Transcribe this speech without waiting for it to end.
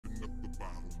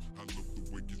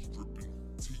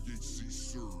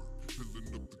syrup, filling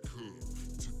up the cup,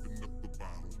 tipping up the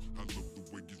bottle. I love the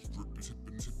way it's dripping,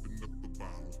 tipping up the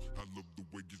bottle. I love the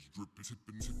way it's dripping,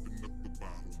 tipping up the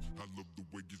bottle. I love the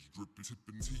way it's dripping,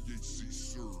 tipping THC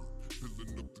syrup,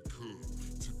 filling up the cup,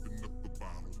 tipping up the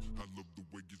bottle. I love the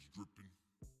way it's dripping.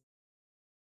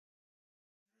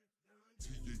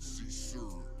 THC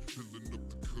syrup, filling up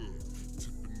the cup,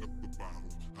 tipping up the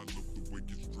bottle. I love the way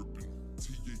it's dripping.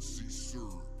 THC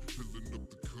syrup, filling up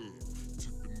the cup,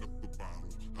 tipping up the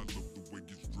bottle. I love the way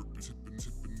it's dripping,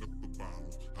 tipping up the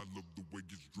bottle. I love the way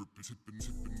it's dripping,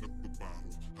 tipping up the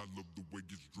bottle. I love the way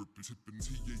it's dripping, tipping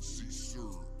THC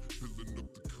syrup, filling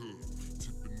up the cup,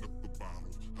 tipping up the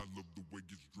bottle. I love the way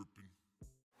it's dripping.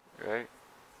 Right?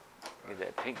 Get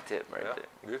that pink tip right there.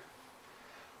 Good.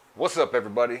 What's up,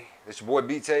 everybody? It's your boy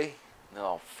B-tay.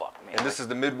 Oh, fuck, man. And this is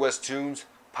the Midwest Tunes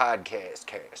podcast.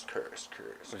 Curse.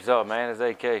 What's up, man? It's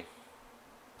AK.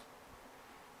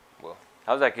 Well,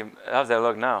 how's that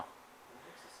look now?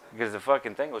 Because the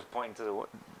fucking thing was pointing to the...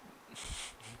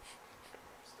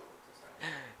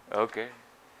 Okay.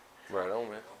 right on,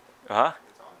 man. Huh?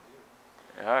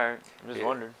 Alright. I'm just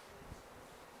wondering.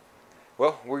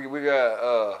 Well, we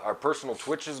got our personal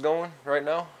Twitches going right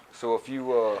now. So if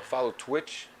you follow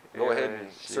Twitch, go ahead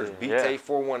and search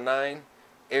B-tay419,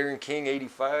 Aaron King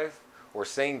 85, or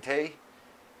Sane Tay,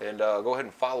 and go ahead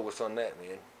and follow us on that,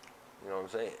 man. You know what I'm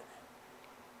saying?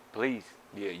 Please.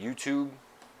 Yeah, YouTube,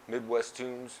 Midwest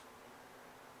Tunes.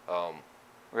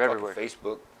 We're everywhere.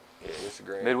 Facebook, yeah,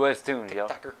 Instagram. Midwest Tunes, y'all.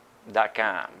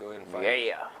 .com. Go ahead and find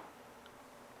it.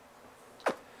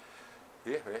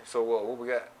 Yeah, man. So what we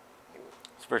got?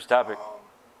 it's first topic.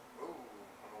 I'm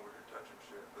over here touching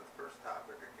shit, but the first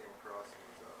topic I came across was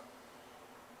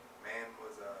man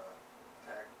was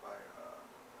attacked by a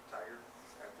tiger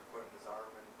after putting his arm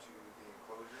into the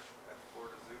enclosure at the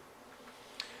Florida Zoo.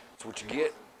 That's what you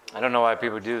get. I don't know why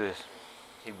people do this.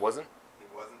 He wasn't? He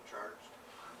wasn't charged.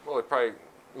 Well, it probably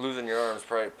losing your arm is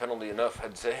probably penalty enough,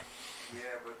 I'd say.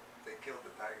 Yeah, but they killed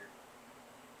the tiger.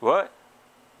 What?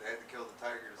 They had to kill the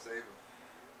tiger to save him.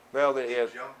 Well, He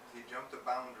jumped a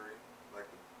boundary, like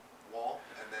the wall,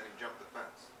 and then he jumped the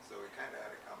fence. So he kind of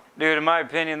had it coming. Dude, in my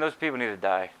opinion, those people need to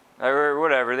die. Or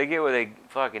whatever. They get what they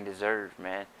fucking deserve,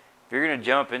 man. If you're going to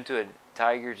jump into a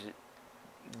tiger's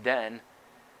den,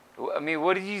 I mean,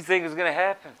 what did you think was going to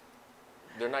happen?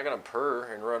 they're not going to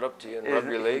purr and run up to you and rub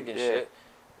your leg and shit.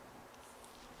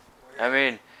 I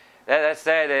mean, that's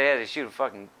sad they had to shoot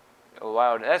a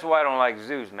wild. That's why I don't like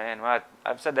zoos, man.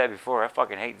 I've said that before. I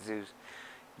fucking hate zoos.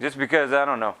 Just because, I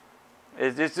don't know.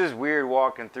 It's just weird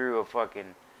walking through a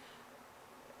fucking,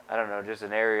 I don't know, just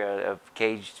an area of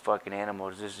caged fucking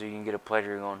animals just so you can get a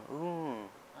pleasure going, ooh,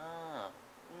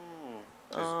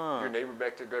 Does your neighbor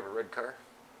back there drive a red car?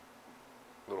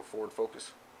 Little Ford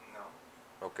Focus?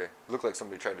 No. Okay. Looked like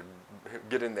somebody tried to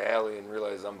get in the alley and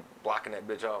realized I'm blocking that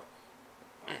bitch off.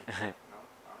 No.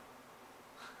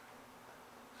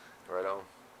 Right on.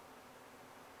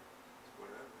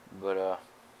 Whatever. but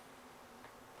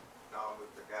No, but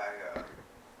the guy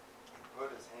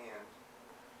put his hand.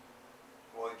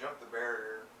 Well, he jumped the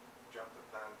barrier, jumped the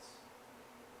fence.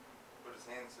 Put his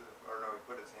hands to the, or no, he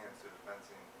put his hands to the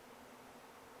fencing,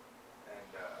 and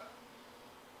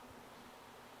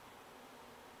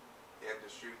he had to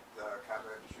shoot. The cop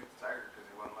had to shoot the tiger because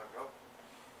he wouldn't let go.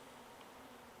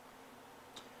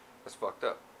 That's fucked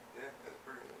up. Yeah, that's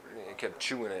pretty. He kept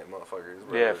chewing at motherfuckers.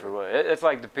 yeah, for what? It's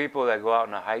like the people that go out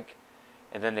on a hike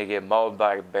and then they get mauled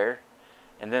by a bear.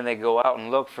 And then they go out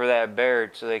and look for that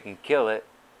bear so they can kill it,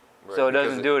 so it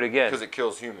doesn't do it again. Because it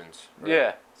kills humans. Right?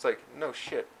 Yeah. It's like, no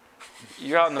shit.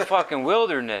 You're out in the fucking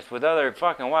wilderness with other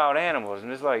fucking wild animals,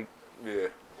 and it's like... Yeah.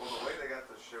 Well, the way they got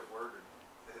this shit worded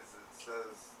is it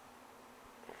says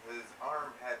his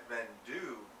arm had been due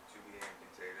to be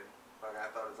amputated. Like, I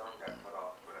thought his arm got cut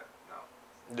off, but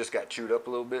no. Just got chewed up a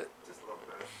little bit. Just a little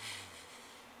bit.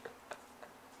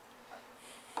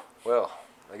 Well,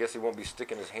 I guess he won't be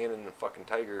sticking his hand in the fucking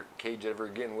tiger cage ever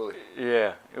again, will he?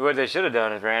 Yeah. What they should have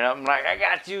done is ran up and like, I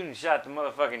got you, and shot the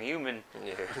motherfucking human.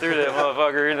 Yeah. Threw that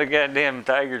motherfucker in the goddamn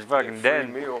tiger's fucking Free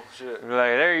den. meal. Shit. Like,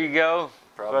 there you go.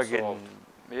 Problem fucking, solved.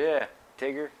 yeah,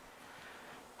 Tigger.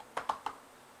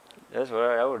 That's what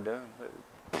I would have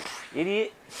done.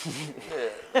 Idiot. Yeah.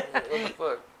 What the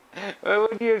fuck?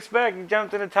 What do you expect? You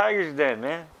jumped in a tiger's den,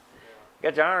 man.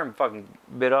 Got your arm fucking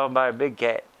bit off by a big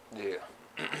cat. Yeah.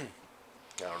 I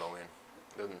don't know,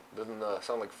 man. Doesn't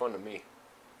sound like fun to me.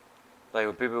 Like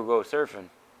when people go surfing.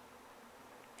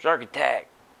 Shark attack.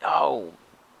 Oh,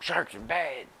 sharks are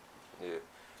bad.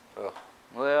 Yeah.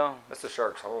 Well, That's the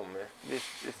shark's home, man. just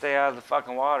stay out of the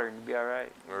fucking water and you'll be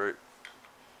alright. All right.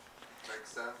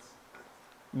 Makes sense.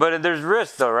 But there's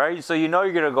risks though, right? So you know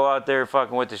you're gonna go out there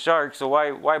fucking with the sharks. So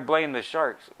why blame the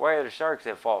sharks? Why are the sharks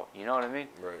at fault? You know what I mean?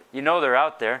 Right. You know they're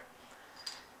out there.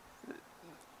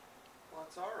 Well,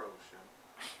 it's our ocean.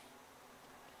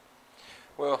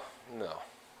 Well, no.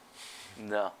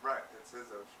 No. Right, it's his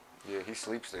ocean. Yeah, he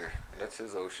sleeps there. That's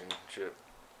his ocean. Shit.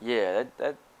 Yeah,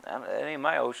 that ain't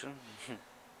my ocean.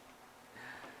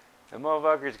 The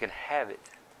motherfuckers can have it.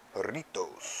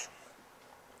 Ritos.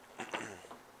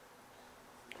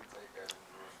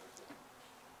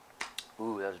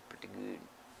 Ooh, that was pretty good.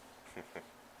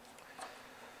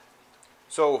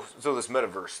 So this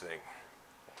metaverse thing.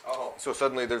 Oh, So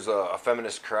suddenly there's a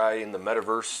feminist cry in the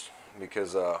metaverse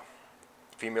because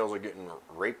females are getting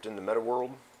raped in the meta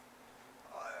world.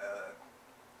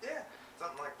 yeah,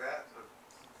 something like that.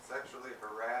 Sexually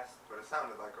harassed, but it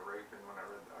sounded like a raping when I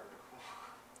read the article.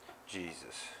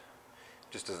 Jesus.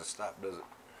 Just doesn't stop, does it?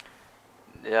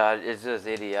 Yeah, it's just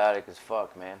idiotic as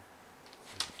fuck, man.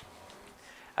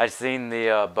 I seen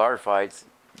the bar fights.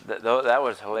 That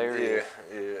was hilarious.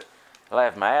 Yeah. I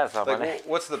laughed my ass off on Like, that.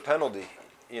 what's the penalty?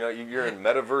 You know, you're in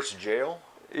metaverse jail?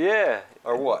 Yeah.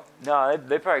 Or what? No,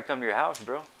 they probably come to your house,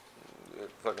 bro.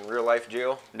 Fucking real life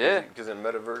jail? Yeah. Because in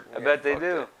metaverse? I bet they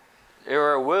do.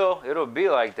 Or it will. It'll be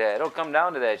like that. It'll come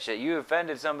down to that shit. You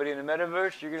offended somebody in the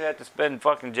metaverse, you're gonna have to spend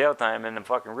fucking jail time in the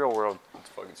fucking real world. It's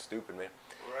fucking stupid, man.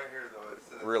 Right here, though, it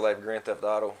says Real life Grand Theft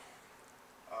Auto.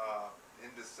 in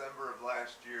December of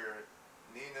last year,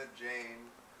 Nina Jane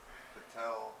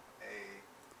Patel, a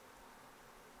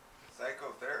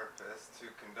psychotherapist who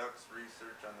conducts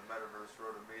research on the metaverse,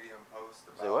 wrote a Medium post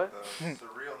Say about what? the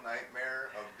surreal nightmare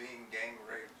of being gang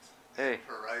raped Hey. in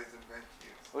Horizon venues.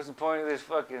 What's the point of this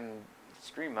fucking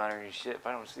screen monitor and shit if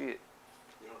I don't see it?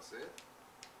 You don't see it?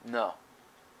 No.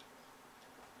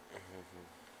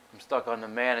 I'm stuck on the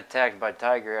man attacked by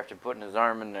tiger after putting his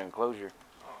arm in the enclosure.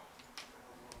 Oh,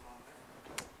 what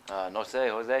the hell's going on there? No say,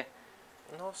 Jose.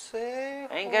 No say.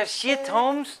 Ain't got shit,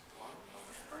 Holmes.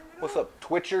 What's up,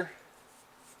 Twitcher?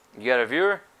 You got a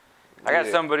viewer? I got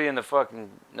Yeah. somebody in the fucking,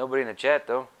 nobody in the chat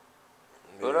though.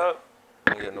 What up?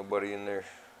 We got nobody in there.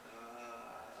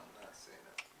 I'm not seeing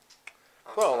it.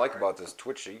 I'm What I don't like sorry. about this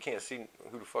Twitch shit, you can't see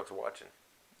who the fuck's watching.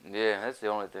 Yeah, that's the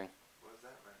only thing. What does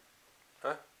that mean?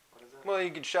 Huh? What is that? Well,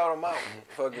 you can shout them out.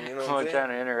 Fucking, you know what I'm I'm trying saying?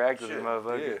 to interact with the Shit,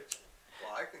 motherfucker. yeah.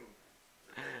 Well, I can.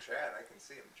 If they chat, I can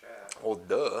see them chat. Well,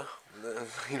 duh.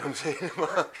 You know what I'm saying?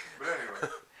 But anyway,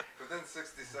 within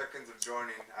 60 seconds of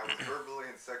joining, I was verbally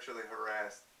and sexually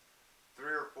harassed. 3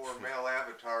 or 4 male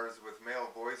avatars with male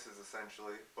voices,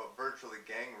 essentially, but virtually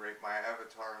gang raped my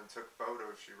avatar and took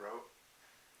photos, she wrote.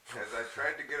 As I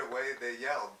tried to get away, they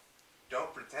yelled,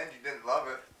 "Don't pretend you didn't love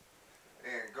it,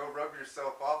 and go rub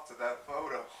yourself off to that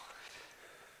photo."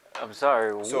 I'm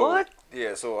sorry, So, what?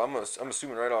 Yeah, so I'm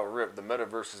assuming right off rip, the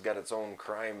metaverse has got its own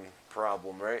crime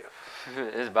problem, right?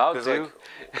 It's about Because to.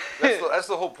 like, that's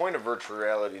the whole point of virtual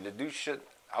reality, to do shit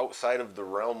outside of the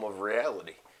realm of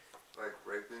reality. Like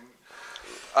raping.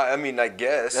 I mean, I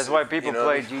guess. That's why people you know,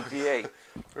 play GTA.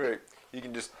 Right. You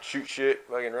can just shoot shit,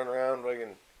 fucking run around,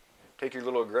 fucking take your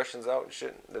little aggressions out and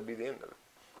shit. That'd be the end of it.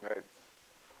 Right.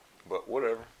 But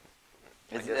whatever.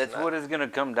 That's what it's gonna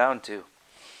come down to.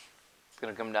 It's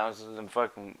gonna come down to some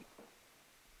fucking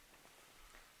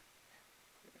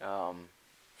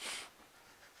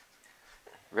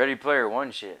Ready Player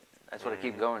One shit. That's what I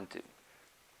keep going to.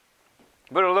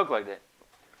 But it'll look like that.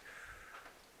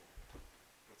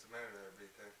 What's the matter there,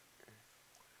 B-tay?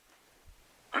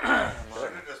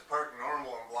 Should have just parked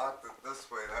normal and blocked it this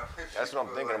way. That way That's what I'm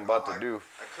people thinking like, I'm about "Oh, to do.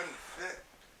 I couldn't fit."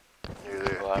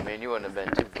 Well, I mean, you wouldn't have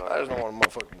been too I far. just don't want a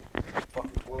motherfucking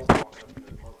 12 walking up in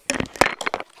this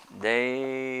motherfucker.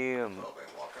 Damn. Well,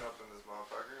 been walking up in this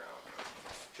motherfucker. I don't know.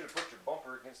 Should have put your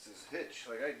bumper against his hitch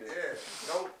like I did. Yeah,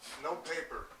 no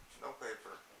paper. No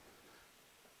paper.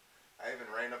 I even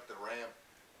ran up the ramp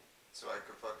so I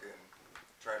could fucking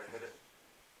try to hit it.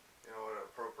 You know, at an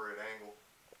appropriate angle.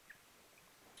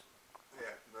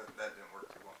 Yeah, that didn't work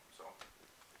too well, so.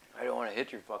 I don't want to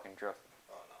hit your fucking truck.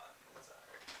 Oh, no, that's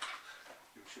alright.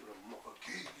 You should have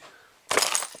monkey.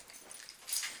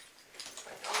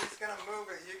 Like, oh, he's gonna move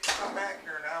it. You can come back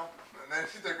here now. And then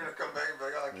they're gonna come back and be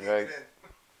like, oh, I can't Right. get in.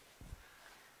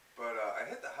 But I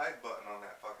hit the hide button on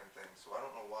that fucking thing, so I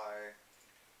don't know why.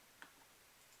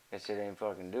 That shit ain't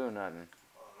fucking doing nothing.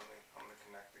 Oh, I'm gonna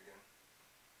connect again.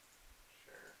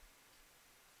 Share.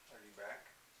 Are you back?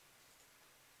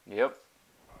 Yep.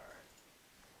 Alright.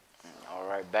 All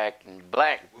right, back in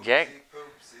black, Jack.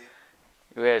 Poopsie.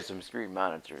 We had some screen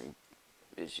monitoring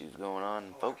issues going on, Oh,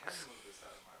 I can folks. move this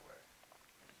out of my way.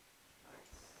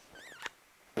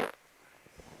 Nice.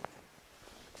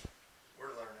 We're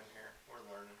learning here. We're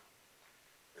learning.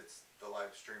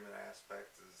 streaming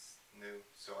aspect is new,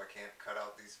 so I can't cut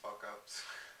out these fuck ups.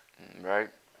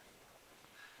 Right.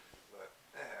 But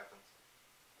it happens.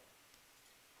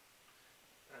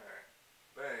 Alright.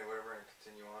 But anyway, we're going to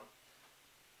continue on.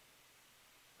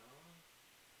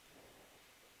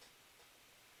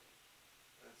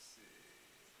 Let's see.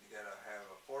 You gotta have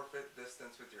a 4-foot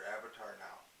distance with your avatar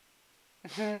now.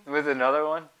 With another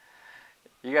one?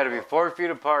 You got to be 4 feet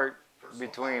apart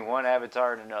between one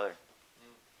avatar and another.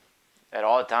 At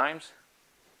all times?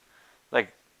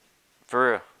 Like,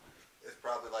 for real. It's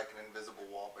probably like an invisible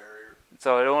wall barrier.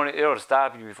 So it'll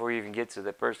stop you before you even get to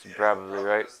the person, probably,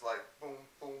 right? Just like boom,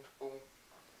 boom, boom.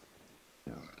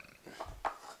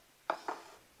 But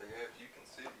yeah, if you can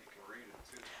see it, you can read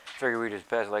it too. Figure we just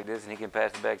pass it like this and he can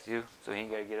pass it back to you, so he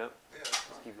ain't got to get up. Yeah.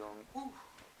 Just keep going. Woo.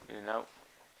 In and out.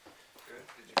 Good.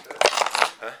 Did you fit?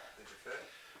 Huh? Did you fit?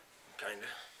 Kinda.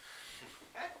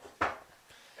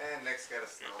 And Nick's got a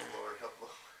snowblower. He'll blow.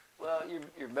 Well,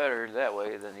 you're better that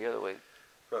way than the other way.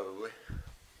 Probably.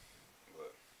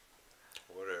 But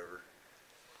whatever.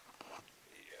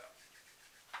 Yeah.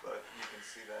 But you can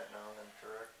see that now then,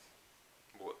 correct?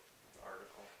 What?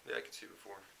 Article. Yeah, I could see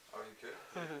before. Oh, you could?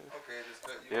 Okay, just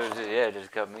cut you It was off. it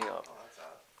just cut me off. Oh, that's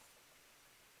odd.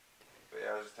 But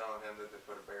yeah, I was just telling him that they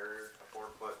put a barrier, a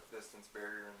 4-foot distance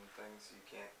barrier and things, so you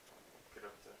can't get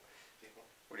up to people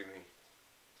What do you mean?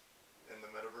 in the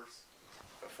metaverse.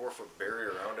 A 4-foot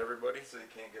barrier around everybody? So you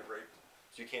can't get raped.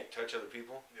 So you can't touch other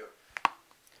people? Yep.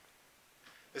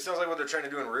 It sounds like what they're trying to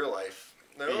do in real life.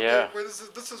 No, Yeah. well, this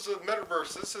is a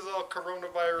metaverse. This is all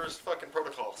coronavirus fucking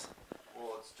protocols.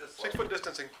 Well, it's just 6-foot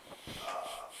distancing.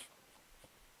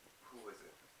 Who was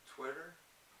it? Twitter?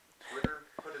 Twitter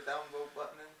put a downvote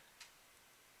button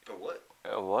in? A what?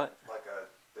 What? Like a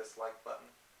dislike button.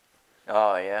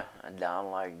 Oh, yeah. A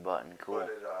down like button. Cool. But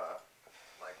it,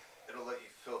 like, it'll let you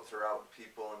filter out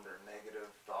people and their negative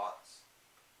thoughts.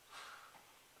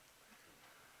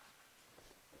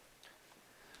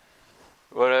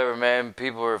 Whatever, man.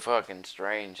 People are fucking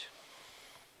strange.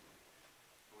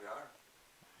 We are.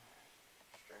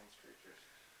 Strange creatures.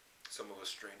 Some of us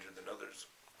stranger than others.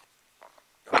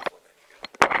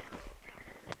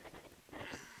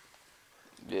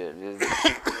 Yeah.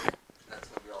 That's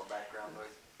gonna be all background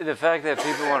noise. The fact that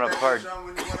people want to part. Sean,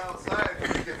 when you went outside, you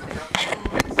get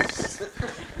the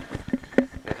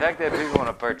The fact that people want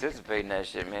to participate in that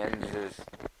shit, man, is just.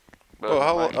 Well,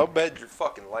 how bad your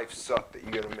fucking life sucked that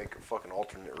you gotta make a fucking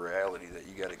alternate reality that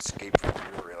you gotta escape from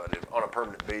your reality on a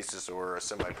permanent basis or a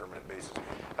semi-permanent basis.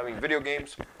 I mean, video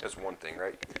games, that's one thing,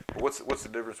 right? But what's the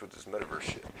difference with this metaverse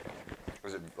shit?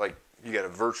 Was it like you got a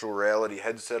virtual reality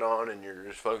headset on and you're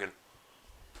just fucking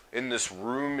in this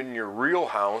room in your real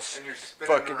house? and you're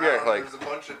spinning fucking around, yeah, like there's a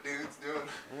bunch of dudes doing.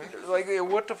 like yeah,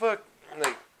 what the fuck?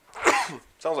 Like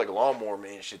sounds like a lawnmower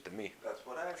man shit to me. That's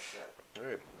what I said. All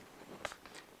right.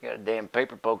 Got a damn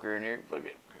paper poker in here. Look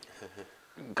at.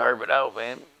 You can carve it out,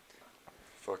 man.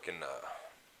 Fucking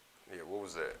yeah, what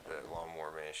was that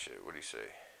lawnmower man shit? What'd he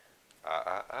say?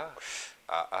 Ah.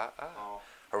 Oh,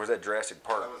 Or was that Jurassic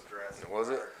Park? that was Jurassic Was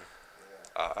it?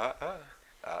 Park. Yeah.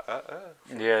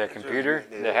 Yeah, the computer,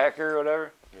 Yeah. the hacker, or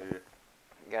whatever. Yeah.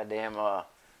 Goddamn,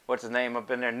 what's his name up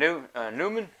in there? Newman?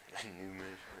 Newman.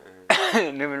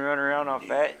 Newman running around all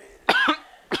fat.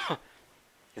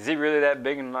 Is he really that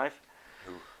big in life?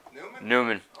 Newman?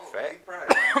 Newman. Oh, Fat? he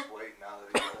probably lost weight now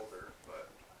that he's older, but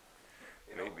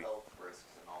you know, Maybe. health risks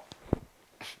and all.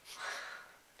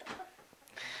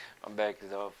 My back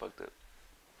is all fucked up.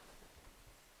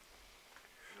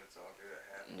 It's all good. It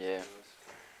happens. Yeah. To us.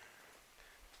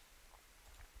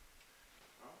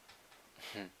 Well,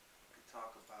 we could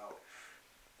talk about.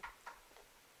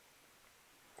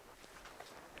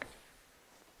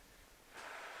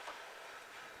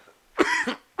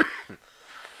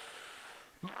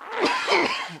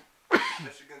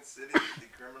 Michigan City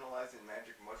decriminalizing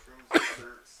magic mushrooms and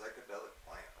other psychedelic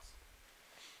plants.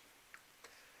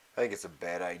 I think it's a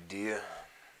bad idea.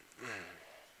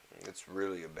 It's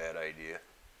really a bad idea.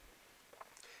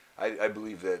 I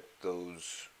believe that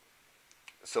those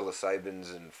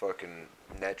psilocybins and fucking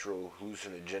natural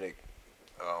hallucinogenic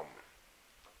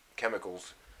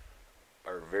chemicals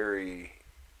are very.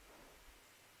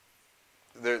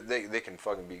 They can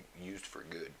fucking be used for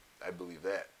good. I believe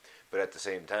that. But at the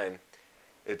same time,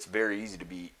 it's very easy to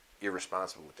be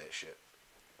irresponsible with that shit.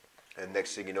 And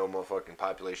next thing you know, motherfucking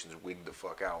populations wig the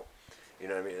fuck out. You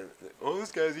know what I mean? Oh,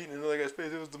 this guy's eating another guy's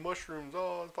face. It was the mushrooms.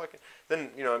 Oh, fucking. Then,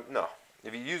 you know, no.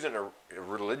 If you use it in a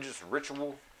religious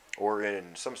ritual or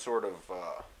in some sort of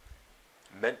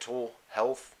mental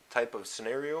health type of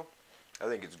scenario, I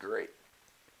think it's great.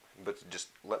 But to just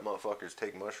let motherfuckers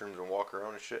take mushrooms and walk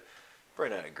around and shit,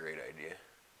 probably not a great idea.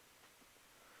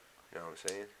 You know what I'm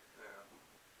saying?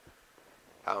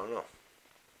 Yeah. I don't know.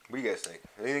 What do you guys think?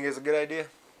 You think it's a good idea?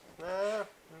 Nah.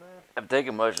 I've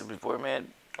taken mushrooms before, man.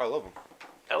 I love them.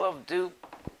 I love them too,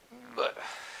 but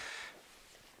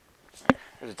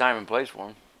there's a time and place for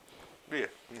them.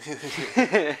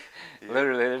 Yeah.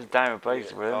 Literally, there's a time and place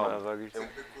Yeah. for them motherfuckers.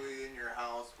 Typically in your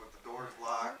house with the doors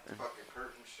locked, fucking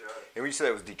curtains shut. And when you said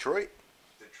it was Detroit?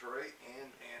 Detroit and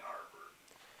Ann Arbor.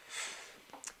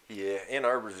 Yeah, Ann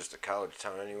Arbor's just a college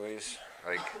town, anyways.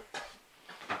 Like,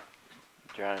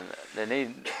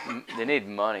 They need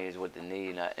money, is what they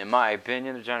need. In my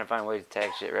opinion, they're trying to find ways to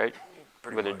tax shit, right?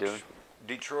 pretty What much. they're doing.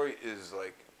 Detroit is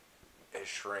like has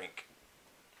shrank.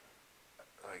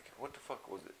 Like, what the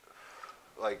fuck was it?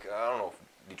 Like, I don't know.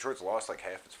 Detroit's lost like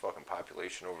half its fucking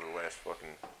population over the last fucking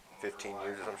 15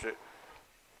 years or some shit.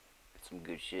 It's some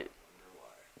good shit.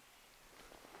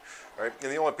 Right?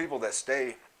 And the only people that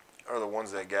stay are the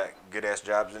ones that got good ass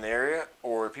jobs in the area,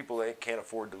 or people that can't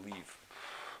afford to leave.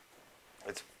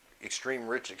 It's extreme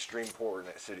rich, extreme poor in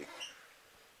that city.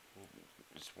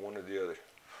 It's one or the other.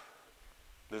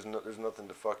 There's nothing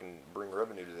to fucking bring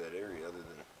revenue to that area other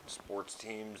than sports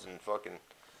teams and fucking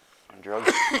And drugs.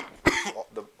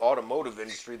 the automotive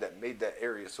industry that made that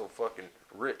area so fucking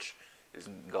rich is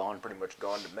Gone. pretty much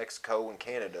gone to Mexico and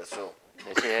Canada. So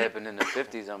That shit happened in the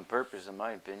 50s on purpose, in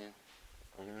my opinion.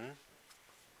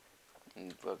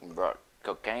 And fucking brought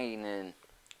cocaine in.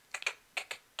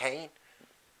 Cocaine,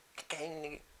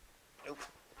 nigga. Nope.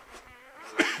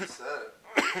 You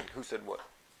said. Who said what?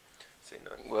 Say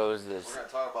nothing. What was this? We're gonna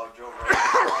talk about Joe Rogan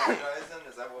apologizing.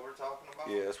 Is that what we're talking about?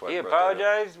 Yeah, that's why He I brought that up.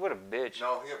 apologized? What a bitch.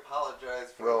 No, he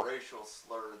apologized for Well- a racial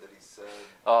slur that he said.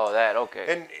 Oh, that, okay.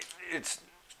 And it's,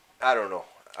 I don't know.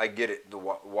 I get it. The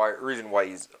reason why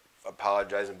he's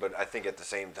apologizing, but I think at the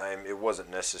same time it wasn't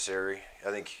necessary.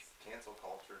 I think Cancel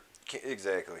culture.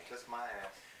 exactly. Kiss my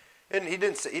ass. And he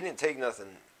didn't take nothing.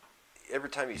 Every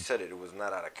time he said it, it was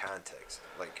not out of context.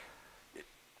 Like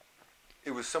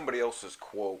it was somebody else's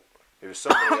quote. It was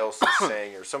somebody else's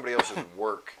saying or somebody else's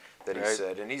work that he Right.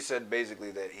 said, and he said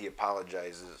basically that he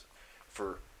apologizes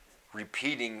for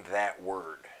repeating that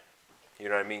word. You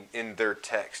know what I mean? In their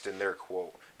text, in their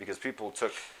quote. Because people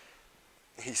took,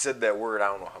 he said that word I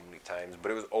don't know how many times, but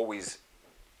it was always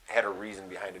had a reason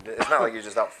behind it. It's not like you're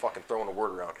just out fucking throwing a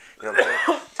word around. You know what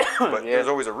I'm saying? But Yeah. there's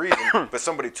always a reason. But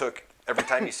somebody took, every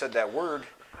time he said that word,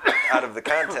 out of the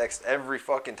context, every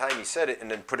fucking time he said it, and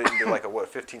then put it into like a,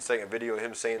 15-second video of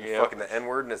him saying Yep. fucking the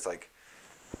N-word, and it's like,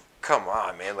 come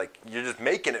on, man. Like, you're just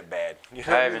making it bad. You know what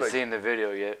I I mean? haven't Like, seen the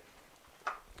video yet.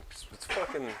 it's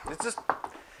fucking,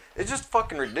 it's just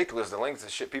fucking ridiculous the lengths of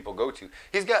shit people go to.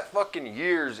 He's got fucking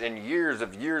years and years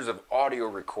of audio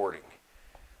recording.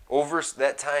 Over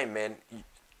that time, man,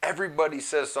 everybody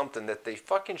says something that they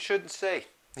fucking shouldn't say.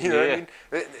 You know what I Yeah. mean?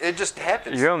 It just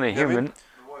happens. You're only You know what I mean?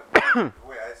 human. The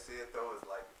way I see it though is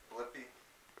like Blippi.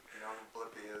 You know who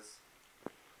Blippi is?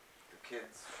 The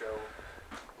kids show.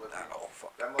 Blippi. Oh,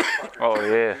 fuck. That motherfucker Oh, took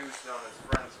yeah. a noose on his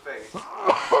friend's face.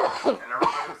 And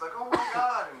everybody was like, oh my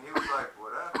god. And he was like,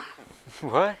 whatever.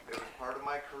 What? It was part of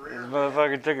my career. This man."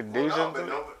 motherfucker took a Well, deuce no, on but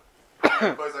something?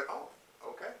 everybody's like, oh,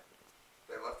 okay.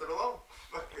 They left it alone.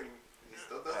 Fucking, he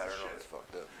still does I the don't know. shit. It's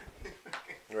fucked up.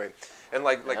 Right. And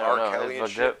like I don't R. know, Kelly it's and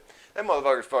fucked shit. up. That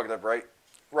motherfucker's fucked up, right?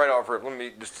 Right off rip. Let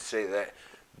me just say that.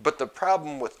 But the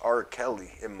problem with R.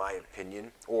 Kelly, in my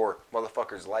opinion, or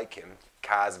motherfuckers like him,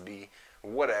 Cosby,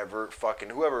 whatever, fucking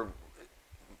whoever,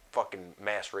 fucking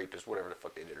mass rapist, whatever the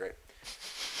fuck they did, right?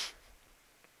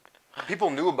 People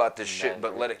knew about this shit,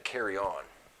 but let it carry on.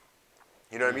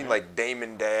 You know what I mean? Like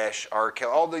Damon Dash, R.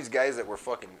 Kelly, all these guys that were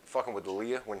fucking with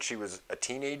Leah when she was a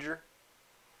teenager.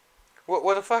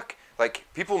 What the fuck? Like,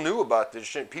 people knew about this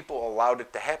shit. People allowed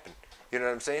it to happen. You know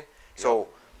what I'm saying? So,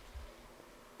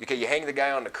 okay, you hang the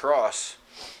guy on the cross.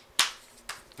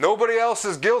 Nobody else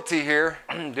is guilty here.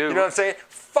 Dude. You know what I'm saying?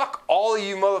 Fuck all of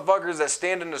you motherfuckers that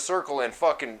stand in a circle and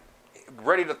fucking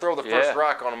ready to throw the first Yeah.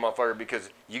 rock on a motherfucker because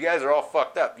you guys are all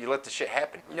fucked up. You let the shit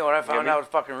happen. You know what I found what I mean? out was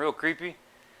fucking real creepy?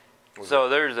 What's So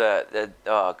there's that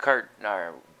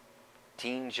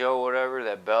teen show, whatever,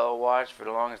 that Bella watched for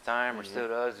the longest time, or still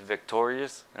does,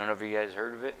 Victorious. I don't know if you guys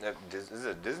heard of it. Is it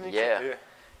a Disney? Yeah. Channel?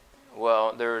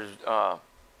 Well, there was,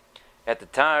 at the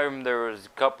time, there was a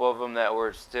couple of them that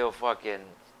were still fucking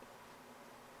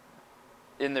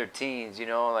in their teens, you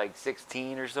know, like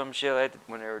 16 or some shit like that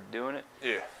when they were doing it.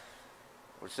 Yeah.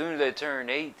 As soon as they turned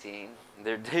 18,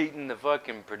 they're dating the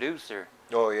fucking producer.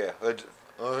 Oh, yeah. It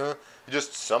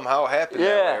just somehow happened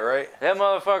that way, right? That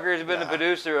motherfucker has been the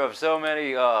producer of so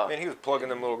many, Man, he was plugging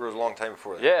them little girls a long time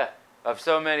before that. yeah, of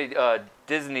so many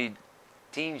Disney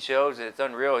teen shows. It's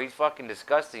unreal. He's fucking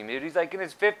disgusting, dude. He's like in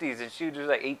his 50s and she's just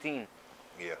like 18.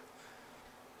 Yeah.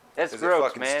 That's Is gross, it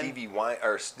fucking man. Stevie Wine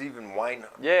or Stephen Wine?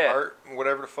 Yeah. Art,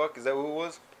 whatever the fuck. Is that who it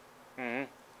was? Mhm.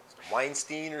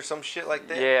 Weinstein or some shit like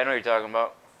that. Yeah, I know what you're talking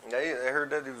about. Yeah, I heard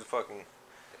that dude was fucking,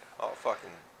 all fucking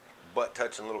butt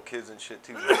touching little kids and shit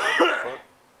too. What the fuck?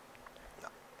 No.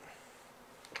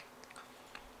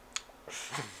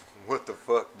 What the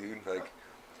fuck, dude? Like,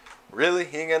 really?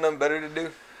 He ain't got nothing better to do?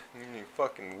 You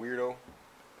fucking weirdo.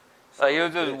 Like, he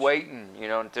was just Bitch. waiting, you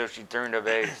know, until she turned of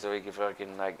age so he could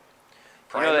fucking, like, you know,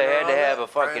 Priming they her had to on have up,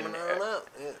 a fucking, priming her on up,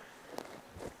 yeah.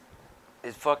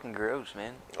 it's fucking gross,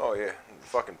 man. Oh, yeah.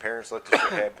 Fucking parents let this shit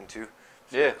happen, too.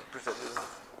 Yeah.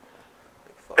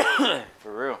 Fuck.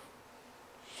 For real.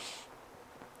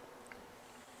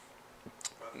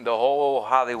 The whole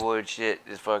Hollywood shit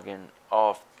is fucking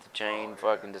off the chain, Oh, yeah.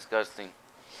 fucking disgusting.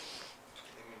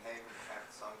 Even Haven, half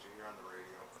the songs you hear on the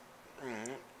radio,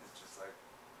 Mm-hmm. it's just like,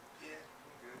 yeah,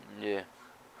 I'm good. Yeah,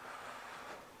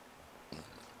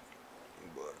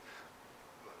 But,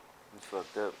 it's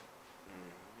fucked up.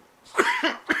 So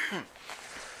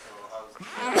how's the,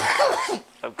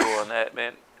 I'm cool on that,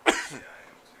 man. yeah, I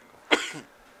am too.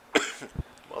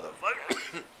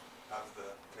 motherfucker. How's the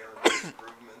Taylor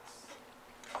improvements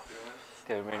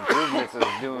doing? I mean, Improvements is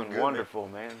doing Good, man. wonderful,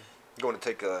 man. Going to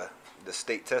take the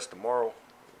state test tomorrow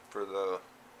for the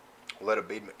lead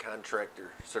abatement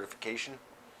contractor certification.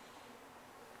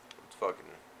 It's fucking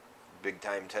big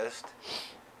time test.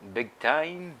 Big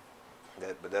time.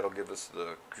 But that'll give us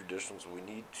the credentials we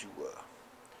need to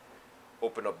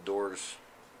open up doors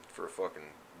for a fucking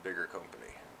bigger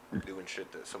company doing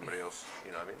shit that somebody else,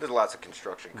 you know what I mean? There's lots of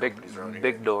construction companies around here.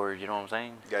 Big doors, you know what I'm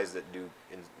saying? Guys that do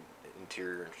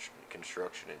interior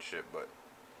construction and shit, but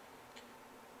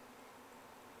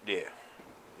yeah,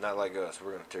 not like us.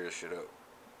 We're gonna tear this shit up.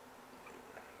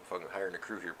 Fucking hiring a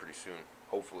crew here pretty soon,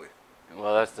 hopefully.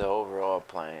 Well, that's the overall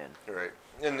plan. Right.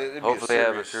 And it'd Hopefully be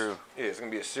have a crew. Yeah, it's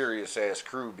gonna be a serious ass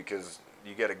crew because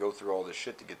you got to go through all this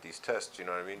shit to get these tests. You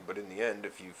know what I mean? But in the end,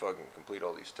 if you fucking complete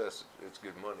all these tests, it's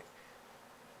good money.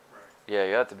 Right. Yeah,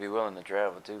 you have to be willing to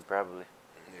travel too, probably.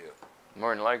 Yeah.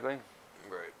 More than likely.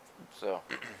 Right. So,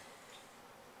 I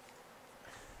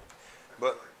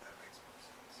But- feel like that makes more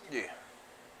sense. Yeah.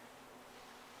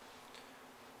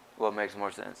 what makes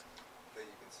more sense? That you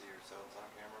can see yourselves on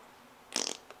camera.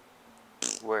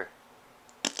 Where?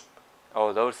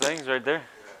 Oh, those things right there?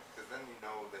 Yeah, because then you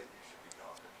know that you should be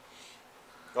talking.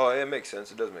 Oh, it makes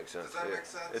sense. It does make sense. Does that yeah. make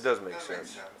sense? It does make That makes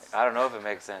sense. I don't know if it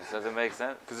makes sense. Does it make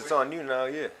sense? Because it's on you now,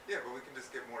 yeah. Yeah, but we can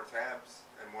just get more tabs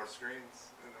and more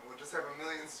screens, and then we'll just have 1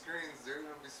 million screens, dude.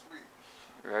 It'll be sweet.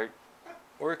 Right?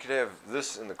 Or you could have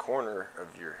this in the corner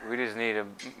of your. We just need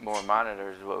more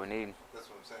monitors is what we need. That's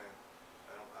what I'm saying.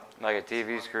 I don't Like a want this TV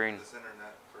money screen. for this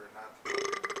internet for it not to be or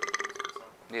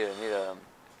something. Need a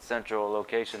central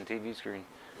location TV screen.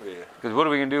 Yeah. Because what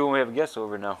are we going to do when we have guests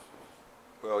over now?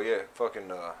 Well, yeah,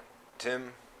 fucking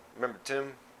Tim. Remember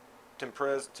Tim? Tim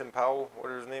Powell,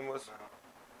 whatever his name was? No.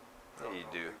 I don't Yeah, you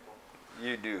know do. people.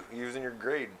 You do. He was in your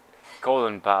grade.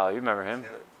 Colin Powell, you remember him?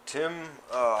 Yeah. Tim,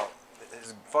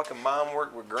 his fucking mom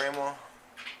worked with grandma.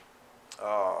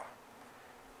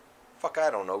 Fuck,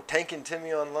 I don't know. Tanking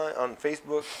Timmy on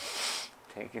Facebook.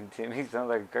 Taking Timmy sounds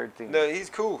like a cartoon. No, he's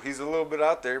cool. He's a little bit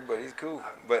out there, but he's cool.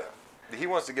 But he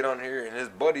wants to get on here, and his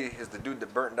buddy is the dude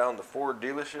that burnt down the Ford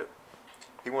dealership.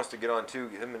 He wants to get on too.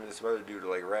 Him and this other dude are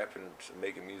like rapping and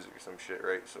making music or some shit,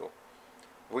 right? So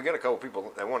we got a couple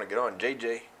people that want to get on.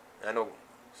 JJ, I know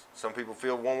some people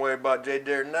feel one way about JJ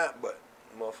or not, but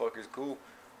the motherfucker's cool.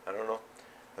 I don't know.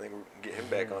 I think we'll get him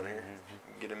back on here.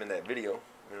 Get him in that video.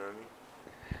 You know what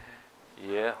I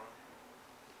mean? Yeah.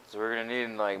 So we're going to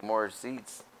need like more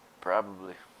seats,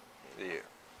 probably. Yeah.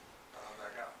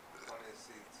 I got plenty of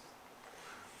seats.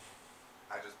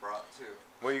 I just brought 2.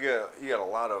 Well, you got a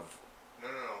lot of No.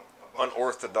 A bunch of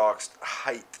unorthodox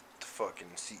height fucking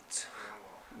seats.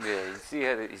 small-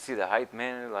 Yeah, you see the height,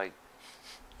 man? Like,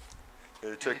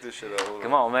 Yeah, check this shit out. Hold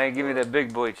come on, man, give me that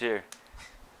big boy chair.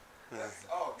 That's,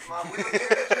 oh, my wheelchair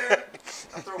chair.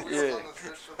 I throw wheels Yeah. on this.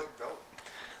 This should look dope.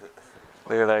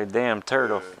 Look at that damn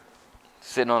turtle. Yeah.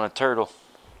 Sitting on a turtle.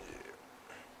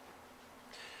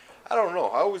 I don't know.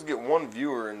 I always get one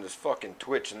viewer in this fucking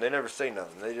Twitch, and they never say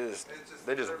nothing. They just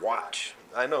they're watch.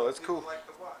 I know that's People cool. like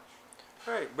to watch.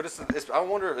 Right, but it's. I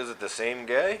wonder, is it the same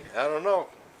guy? I don't know.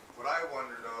 What I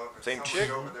wonder though, if Same somebody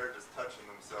chick? over there just touching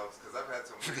themselves, because I've had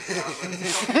some weird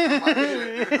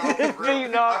comments.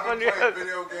 Beating off I've on been your- playing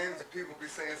video games and people be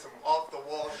saying some off the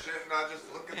wall shit, and I just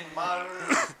look at the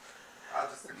monitor. I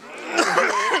just ignore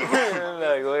it. I'm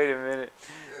like, wait a minute.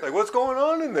 Yeah, Like, what's going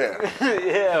on in there?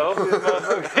 Yeah, I hope this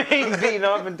motherfucker ain't beating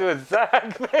off into a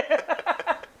sock, man.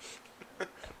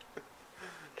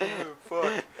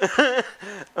 Fuck.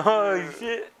 Oh,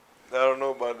 shit. I don't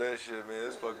know about that shit, man.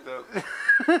 It's fucked up.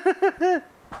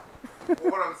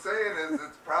 Well, what I'm saying is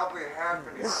it's probably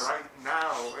happening right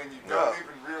now, and you don't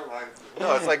even realize it.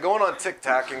 No, it's like going on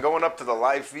TikTok and going up to the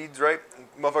live feeds, right?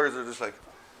 Motherfuckers are just like,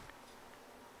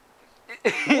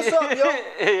 what's up, yo?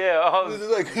 Yeah, all This is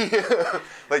like,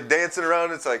 like dancing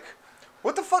around. It's like,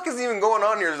 what the fuck is even going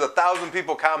on here? There's 1,000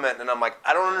 people commenting, and I'm like,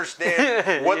 I don't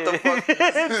understand what the fuck.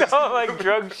 It's all like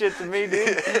drug shit to me,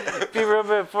 dude. People are up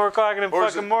at 4 o'clock in the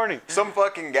fucking morning. Some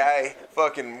fucking guy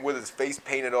fucking with his face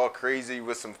painted all crazy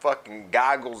with some fucking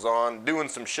goggles on, doing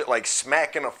some shit like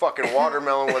smacking a fucking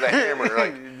watermelon with a hammer.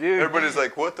 Like, dude, everybody's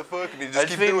like, what the fuck? And he just I've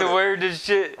keep seen doing the it. weirdest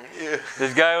shit. Yeah.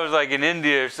 This guy was like in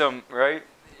India or something, right?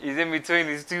 He's in between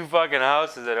these 2 fucking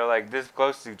houses that are like this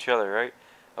close to each other, right?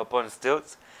 Up on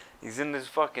stilts. He's in this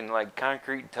fucking like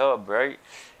concrete tub, right?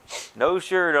 No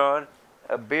shirt on,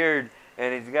 a beard,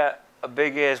 and he's got a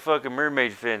big ass fucking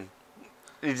mermaid fin.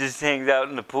 He just hangs out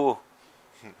in the pool.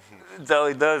 That's all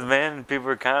he does, man. People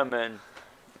are commenting.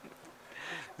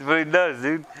 That's what he does,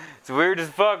 dude. It's weird as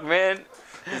fuck, man.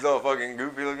 He's all fucking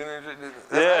goofy looking and shit.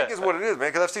 That's, Yeah. I think it's what it is, man,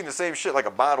 because I've seen the same shit, like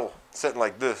a bottle sitting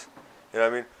like this. You know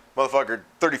what I mean? Motherfucker,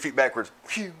 30 feet backwards,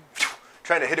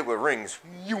 trying to hit it with rings.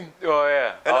 Oh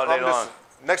yeah, And all day I'm long.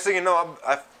 next thing you know,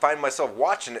 I find myself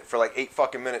watching it for like 8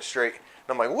 fucking minutes straight. And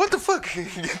I'm like, what the fuck?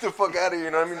 Get the fuck out of here,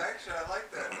 you know what I mean? Actually, I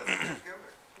like that. That's a good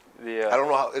gimmick. Yeah. I don't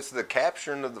know how, it's the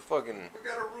capturing of the fucking... We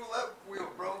got a roulette wheel,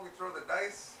 bro. We throw the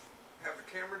dice, have the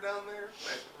camera down there,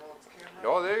 nice and roll its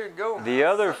camera. Oh, there you go. The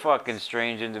other fucking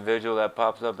strange individual that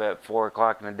pops up at 4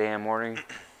 o'clock in the damn morning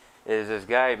is this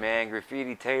guy, man,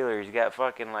 Graffiti Taylor. He's got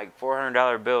fucking like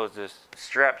 $400 bills just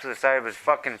strapped to the side of his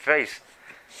fucking face.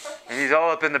 And he's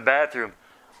all up in the bathroom.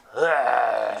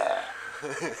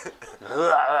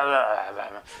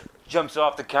 Jumps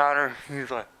off the counter. He's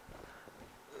like,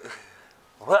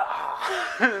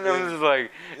 and I'm just like,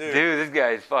 dude, this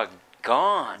guy's fucking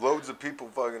gone. Loads of people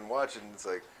fucking watching. It's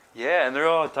like, Yeah, and they're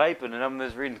all typing, and I'm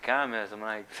just reading the comments. I'm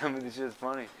like, some of this shit's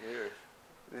funny. yeah.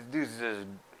 This dude's just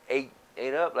ate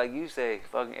up, like you say.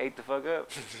 Fucking ate the fuck up.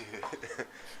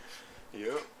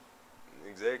 Yep.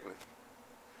 Exactly.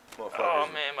 Oh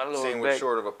man, my little Sandwich back.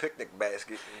 short of a picnic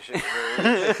basket and shit. You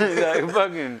know what I mean? Like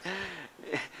fucking,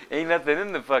 ain't nothing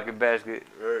in the fucking basket.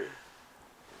 Right.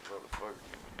 Motherfucker.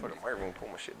 Fucking microphone, pull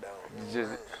my shit down.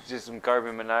 Just some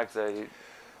carbon monoxide.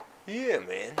 Yeah,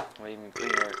 man. Not even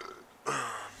clean air.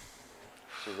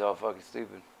 She's all fucking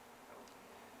stupid.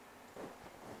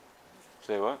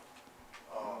 Say what?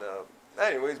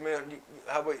 Anyways, man,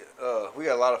 how about we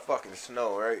got a lot of fucking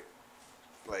snow, right?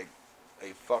 Like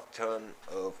a fuck ton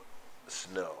of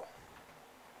snow.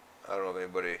 I don't know if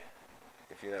anybody,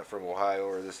 if you're not from Ohio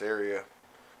or this area,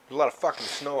 there's a lot of fucking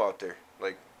snow out there.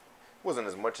 Like, it wasn't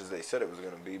as much as they said it was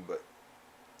gonna be, but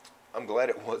I'm glad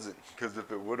it wasn't, because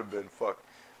if it would have been, fuck,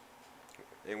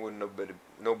 it wouldn't have been,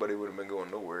 nobody would have been going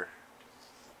nowhere.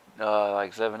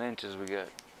 Like 7 inches we got.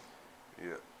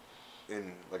 Yeah.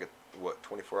 In like a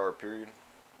 24-hour period.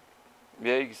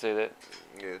 Yeah, you can say that.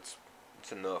 Yeah,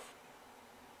 it's enough.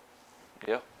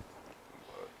 Yeah.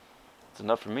 It's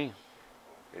enough for me.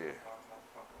 Yeah.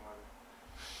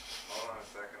 Hold on a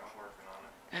second, I'm working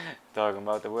on it. Talking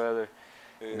about the weather.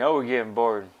 Yeah. You know we're getting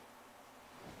bored.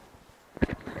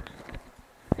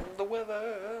 The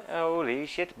weather. Holy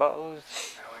shit balls.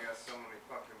 I only got so many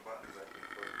fucking buttons I can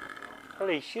click. You know?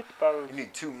 Holy shit balls. You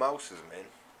need 2 mouses, man.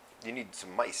 You need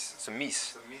some mice, some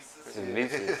meese. Some Mises? Some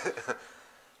mooses.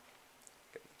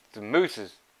 Some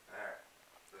mooses. Alright.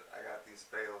 I got these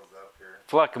fails up here.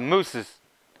 Flock of mooses.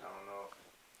 I don't know if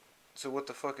So what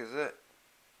the fuck is that?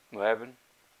 What happened?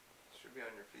 it should be on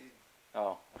your feed.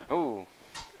 Oh. Ooh.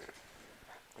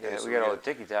 Yeah, so we got all the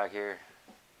ticky tack here.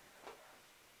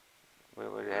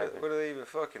 What happened? What are they even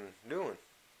fucking doing?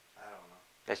 I don't know.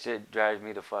 That shit drives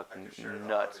me to I fucking can share the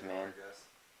nuts, audio, man. I guess.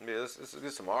 Yeah, let's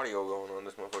get some audio going on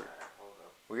this motherfucker. Alright, hold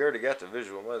up. We already got the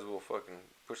visual. Might as well fucking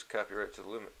push the copyright to the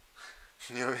limit.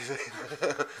 You know what I'm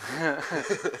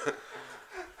saying?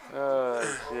 Oh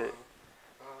shit.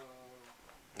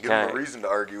 Give them a Kinda- reason to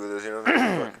argue with us, you know what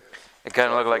I mean? Fuck. It kind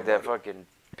of looked like that fucking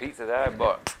pizza that I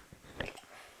bought. Oh,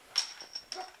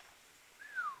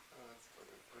 that's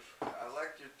fucking push. I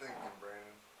like your thinking,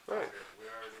 Brandon. Right. Fuck it, we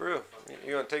already For real. fucking-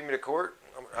 You gonna take me to court?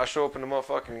 I show up in the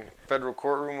motherfucking federal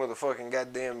courtroom with a fucking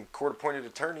goddamn court-appointed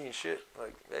attorney and shit.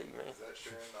 Like, hey, man. Is that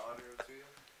sharing the audio to you?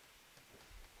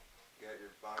 You got your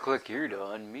volume Click set here to up?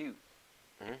 unmute.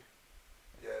 Yeah,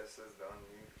 it says to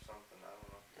unmute or something. I don't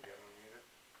know. You gotta unmute it.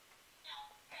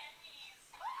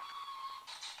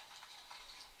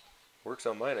 Works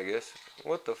on mine, I guess.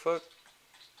 What the fuck?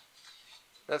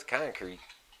 That's concrete.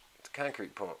 It's a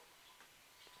concrete pump.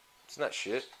 It's not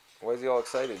shit. Why is he all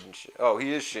excited and shit? Oh,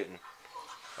 he is shitting.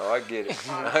 Oh, I get it.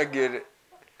 I get it.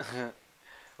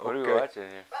 What are we watching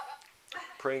here?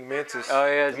 Praying mantis. Oh,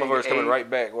 yeah. That motherfucker's coming right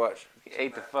back. Watch. He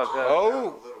ate the fuck up.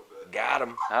 Oh, got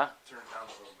him. Huh? Turn it down a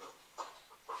little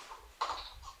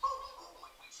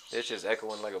bit. It's just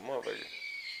echoing like a motherfucker.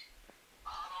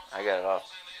 I got it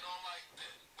off.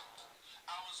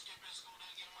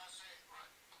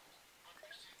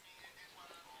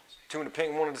 Tuna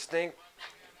Pink wanted to stink.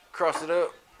 Cross it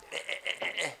up.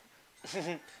 Look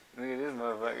at this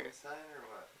motherfucker. Sign or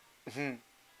what?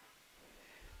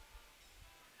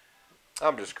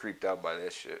 I'm just creeped out by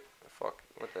this shit. Fuck.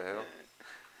 What the hell?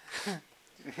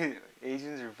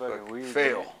 Asians are fucking weird.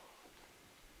 Fail. Man.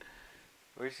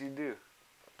 What'd she do?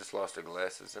 Just lost her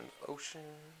glasses in the ocean.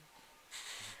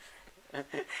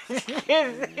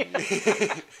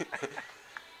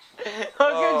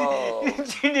 Oh.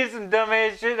 She did some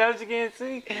dumbass shit. Now she can't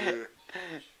see. Yeah.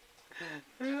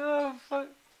 Oh fuck.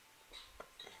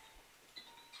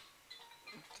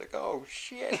 It's like, oh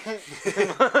shit.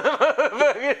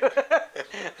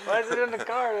 Why is it in the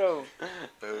car though?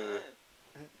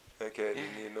 That cat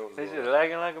didn't even know. They just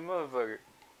lagging like a motherfucker.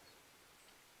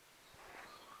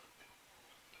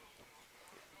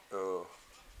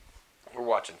 We're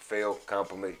watching fail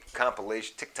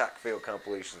compilation, TikTok fail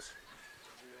compilations.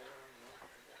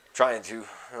 Trying to.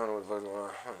 I don't know what the fuck's going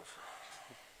on.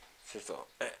 It's just all.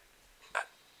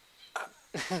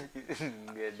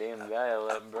 Goddamn dial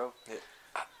up, bro.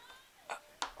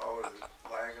 Oh, is it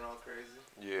lagging all crazy?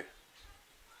 Yeah.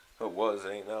 It was,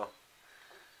 ain't now.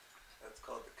 That's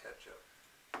called the ketchup.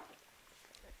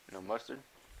 No mustard?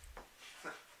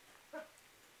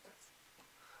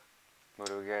 What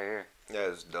do we got here? Yeah,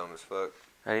 it's dumb as fuck.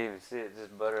 I didn't even see it.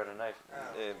 Just butter on a knife.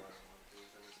 Yeah.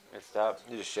 It stopped.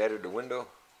 You just shattered the window.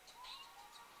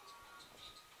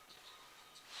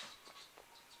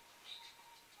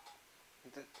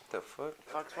 What the fuck?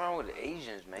 What's wrong with the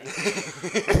Asians, man?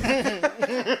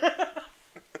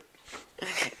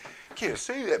 Can't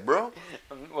say that, bro.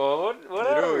 Well,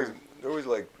 whatever. They're always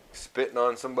like spitting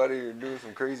on somebody or doing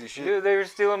some crazy shit. Dude, they were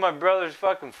stealing my brother's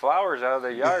fucking flowers out of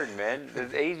their yard, man.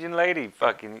 This Asian lady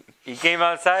fucking, he came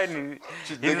outside and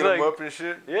She's he's digging like, them up and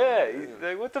shit. yeah, he's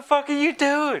like, what the fuck are you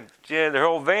doing? Yeah, their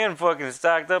whole van fucking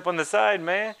stocked up on the side,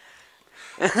 man.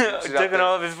 Taking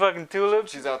all of his fucking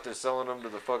tulips. She's out there selling them to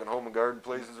the fucking home and garden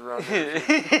places around here.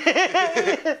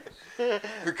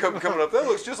 They're coming up. That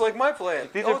looks just like my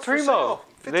plant. These are primo.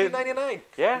 $15.99.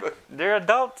 Yeah, they're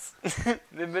adults.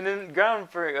 They've been in the ground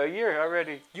for a year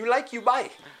already. You like, you buy.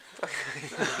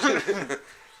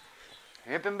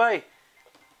 Hip and bite.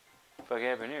 Fuck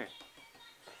happened here?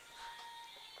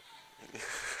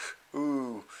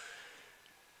 Ooh.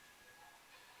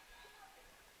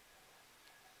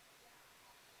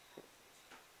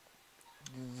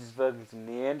 This is fucking some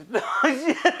Neanderthal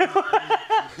shit.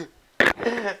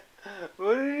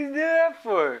 What did he do that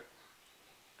for?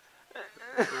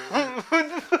 What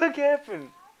the fuck happened?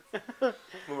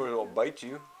 Nobody will bite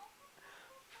you.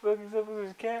 Fucking up with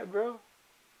his cat, bro.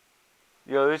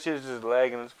 Yo, this shit's just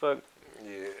lagging as fuck.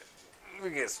 Yeah.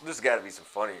 There's got to be some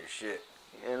funnier shit.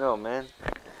 I know, man.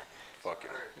 Fucking.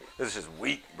 This is just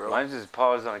weak, bro. Mine's just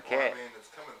paused on a Well, cat. I mean, it's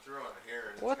coming through on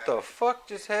here. And What it's the kinda, fuck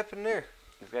just happened there?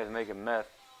 This guy's making meth.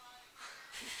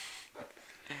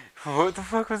 What the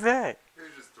fuck was that? he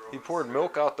was just throwing He the poured syrup.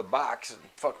 milk out the box and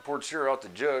fucking poured syrup out the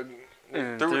jug.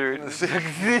 And And threw it in the sink.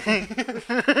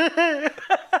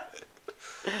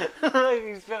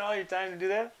 You spent all your time to do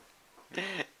that?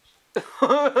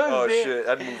 Oh shit,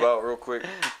 I'd move out real quick.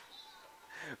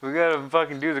 We gotta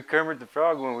fucking do the Kermit the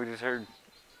Frog one we just heard.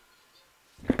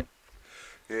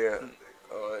 Yeah.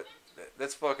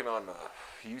 That's fucking on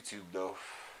YouTube though.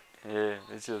 Yeah,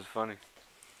 it's just funny.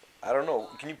 I don't know.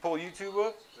 Can you pull YouTube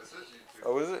up? This is YouTube.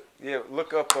 Oh, is it? Yeah,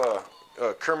 look up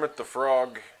Kermit the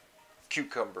Frog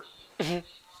cucumber. Like a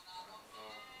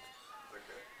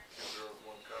two girls,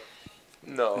 one cup.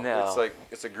 No, No. it's like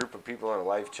it's a group of people on a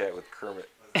live chat with Kermit.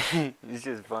 It's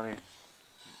just funny.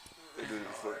 They do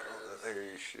this fucking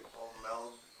hilarious shit.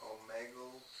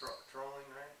 Omegle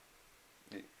trolling, right?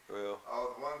 Yeah, well,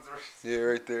 Oh, the ones are. yeah,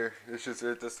 right there. It's just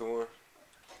right. That's the one.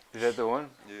 Is that the one?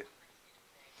 Yeah.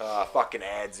 Fucking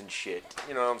ads and shit.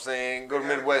 You know what I'm saying? Go to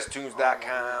Yeah. MidwestTunes.com. Trying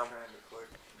to click.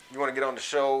 You want to get on the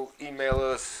show? Email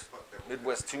us.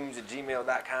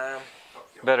 MidwestTunes@gmail.com.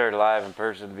 Better live in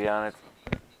person, to be honest.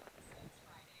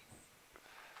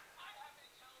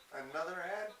 Another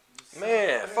ad? You son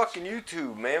Man, of a bitch. fucking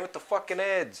YouTube, man, with the fucking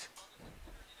ads.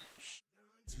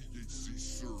 THC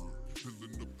syrup,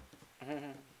 filling up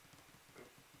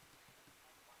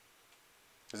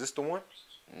Is this the one?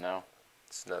 No.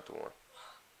 It's not the one.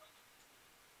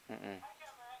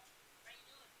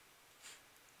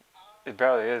 It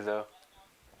probably is though.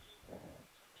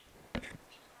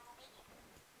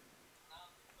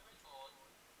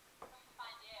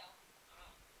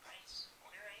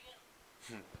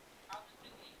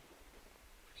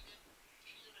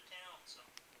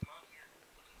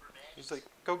 He's like,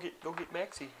 go get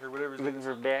Maxie or whatever. Looking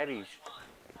for baddies.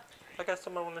 I got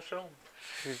something I want to show him.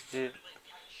 Shit.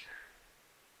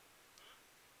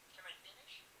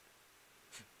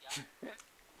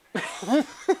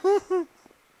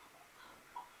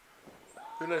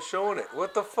 You're not showing it.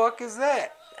 What the fuck is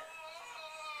that?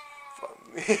 Fuck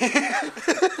me.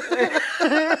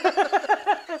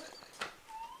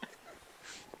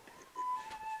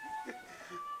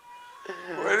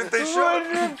 Why didn't they show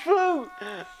it? Flute?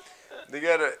 They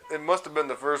gotta. It must have been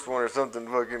the first one or something.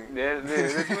 Fucking. Yeah,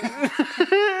 dude.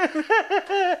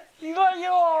 You got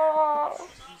your.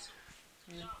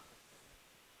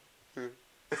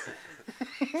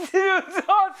 It was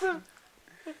awesome.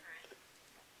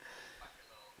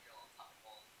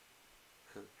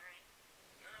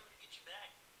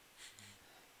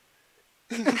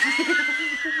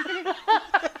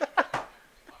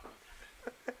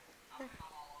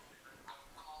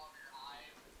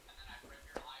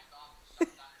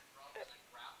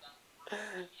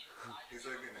 He's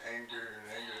like in anger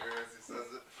as he says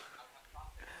it.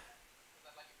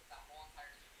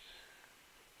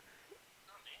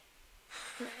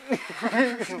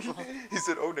 He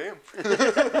said, "Oh damn."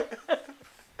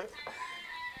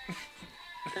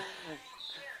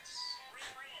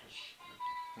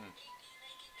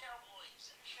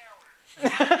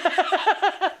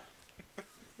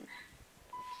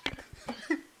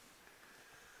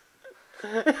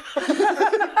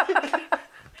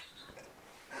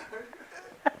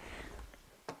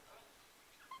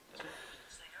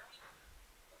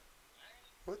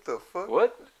 What the fuck?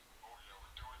 What?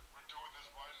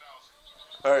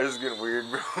 Alright, this is getting weird,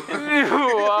 bro.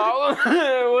 Wow.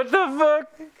 What the fuck?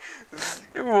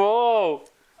 Whoa.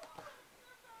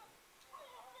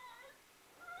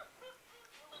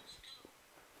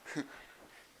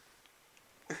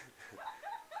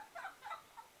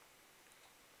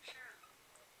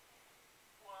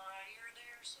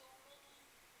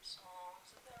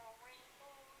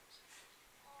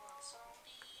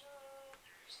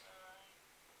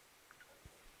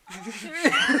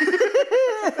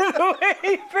 The way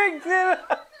he brings it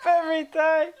up every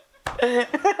time.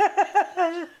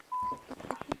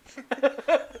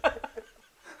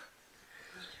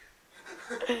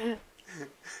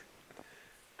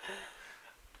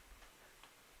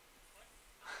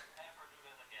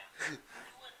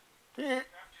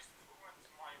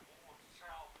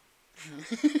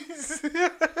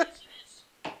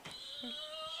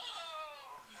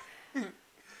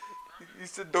 He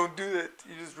said, "Don't do that.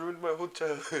 You just ruined my whole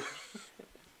childhood."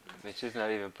 It's just not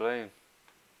even playing.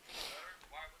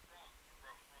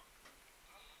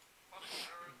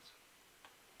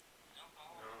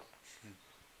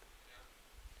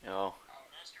 Oh.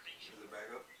 Is it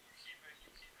back up?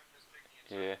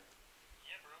 Yeah.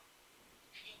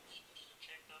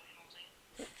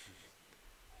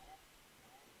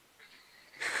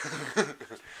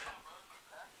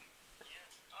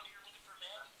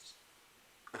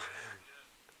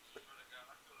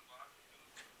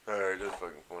 Alright, that's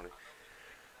fucking funny.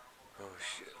 Oh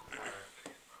shit.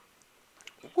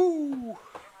 Woo!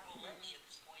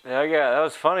 Yeah, that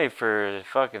was funny for a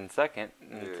fucking second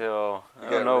until I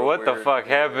got don't know real what the weird. fuck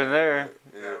happened there.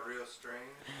 Yeah. Got real strange.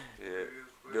 Yeah.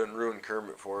 Done ruined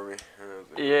Kermit for me.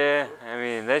 Yeah, I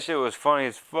mean that shit was funny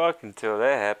as fuck until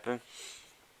that happened.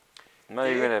 I'm not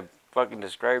even gonna fucking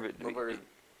describe it. Motherfuckers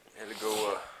had to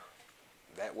go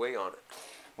that way on it.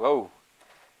 Whoa.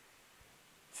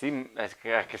 See, I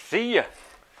can see ya.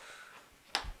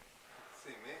 See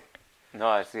me? No,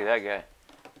 I see that guy.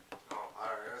 Oh,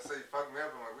 alright. I say you fucked me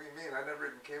up. I'm like, what do you mean? I never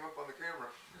even came up on the camera.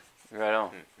 Right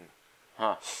on.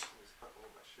 Huh. He's fucking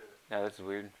with my shit. Yeah, that's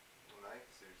weird. Well, now you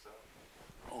can see yourself.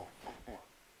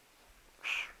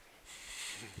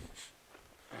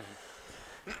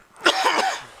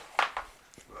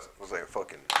 It was like a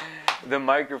fucking. The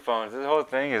microphones. This whole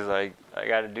thing is like I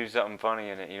got to do something funny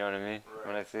in it. You know what I mean? Right.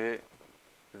 When I see it,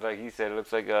 it's like he said, it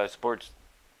looks like sports.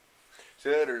 See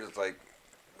that or just like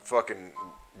fucking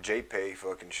J-Pay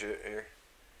fucking shit here.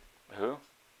 Who?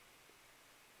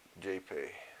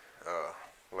 J-Pay.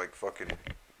 Like fucking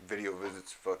video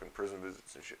visits, fucking prison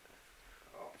visits and shit.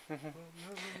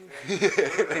 These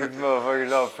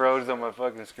motherfuckers all froze on my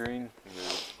fucking screen.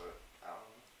 But I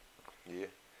don't know. Yeah.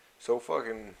 So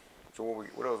fucking. So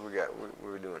what else we got? What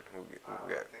we doing? What we I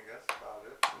got? think that's about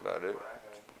it. about it. What I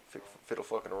had. Fiddle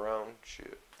fucking around.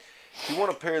 Shit. If you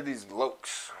want a pair of these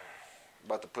Lokes,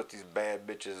 about to put these bad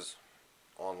bitches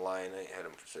online. I ain't had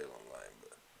them for sale online,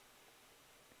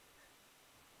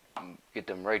 but Get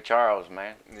them Ray Charles,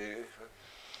 man. yeah.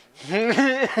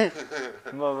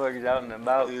 Motherfuckers out and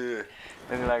about. Yeah.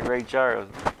 Looking like Ray Charles.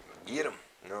 Get them.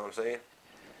 You know what I'm saying?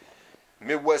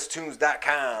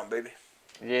 MidwestTunes.com, baby.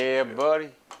 Yeah, buddy.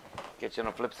 Get you on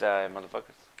the flip side,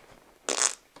 motherfuckers.